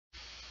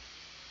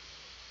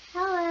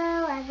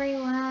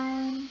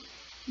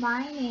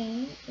My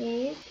name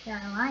is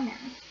Carolina.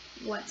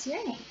 What's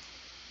your name?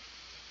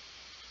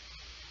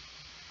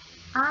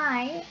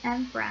 I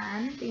am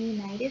from the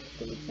United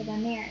States of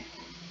America,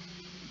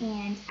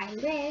 and I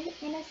live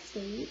in a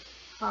state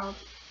called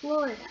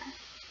Florida,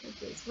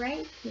 which is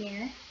right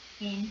here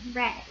in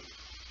red.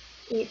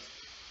 It's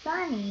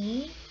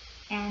sunny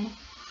and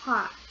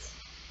hot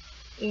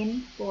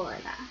in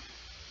Florida.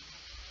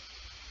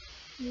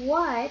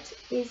 What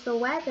is the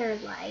weather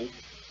like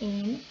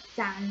in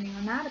San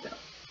Leonardo?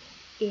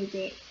 Is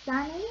it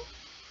sunny?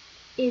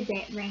 Is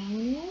it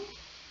rainy?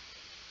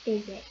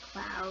 Is it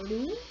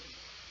cloudy?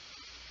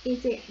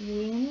 Is it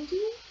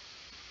windy?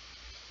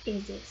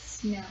 Is it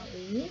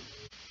snowy?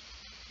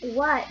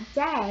 What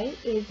day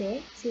is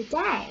it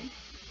today?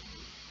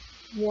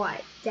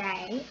 What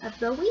day of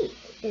the week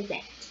is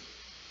it?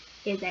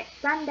 Is it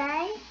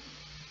Sunday?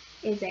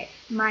 Is it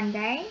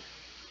Monday?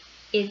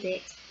 Is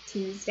it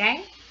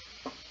Tuesday?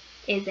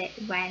 Is it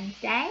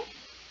Wednesday?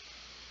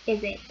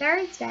 Is it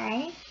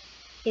Thursday?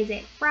 Is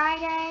it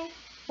Friday?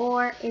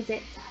 Or is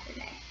it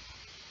Saturday?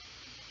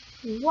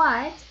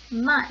 What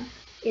month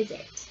is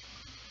it?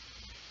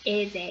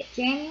 Is it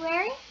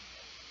January?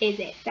 Is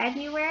it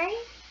February?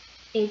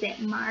 Is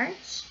it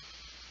March?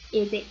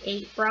 Is it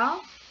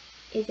April?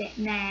 Is it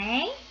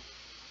May?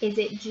 Is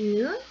it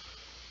June?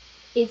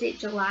 Is it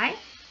July?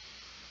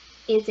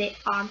 Is it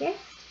August?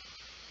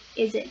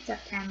 Is it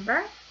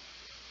September?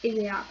 Is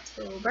it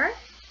October?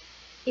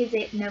 Is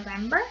it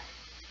November?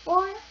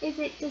 Or is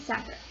it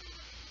December?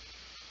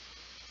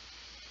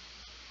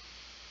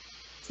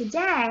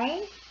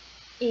 Today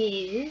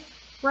is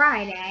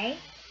Friday,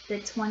 the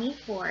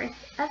 24th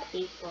of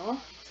April,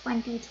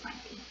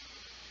 2020.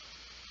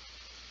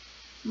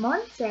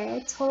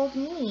 Montse told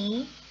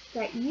me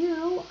that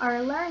you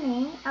are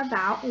learning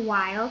about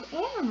wild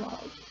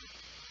animals,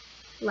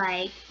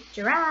 like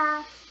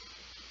giraffes,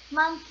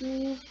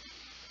 monkeys,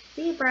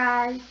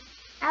 zebras,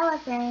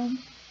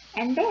 elephants,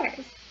 and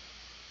bears.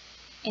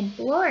 In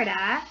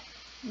Florida,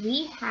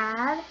 we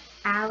have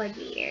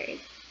alligators.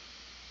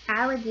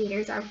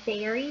 Alligators are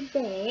very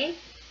big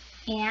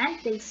and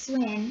they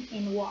swim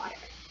in water.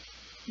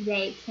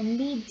 They can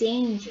be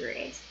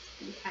dangerous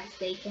because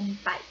they can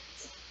bite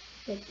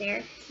with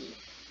their teeth.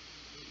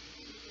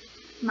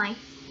 My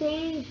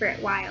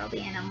favorite wild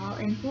animal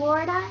in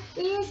Florida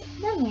is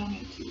the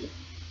manatee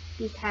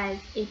because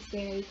it's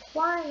very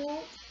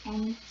quiet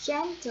and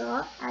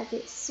gentle as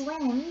it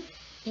swims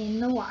in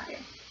the water.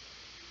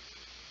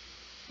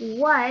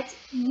 What's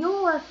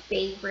your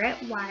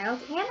favorite wild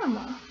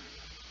animal?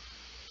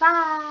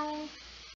 Bye!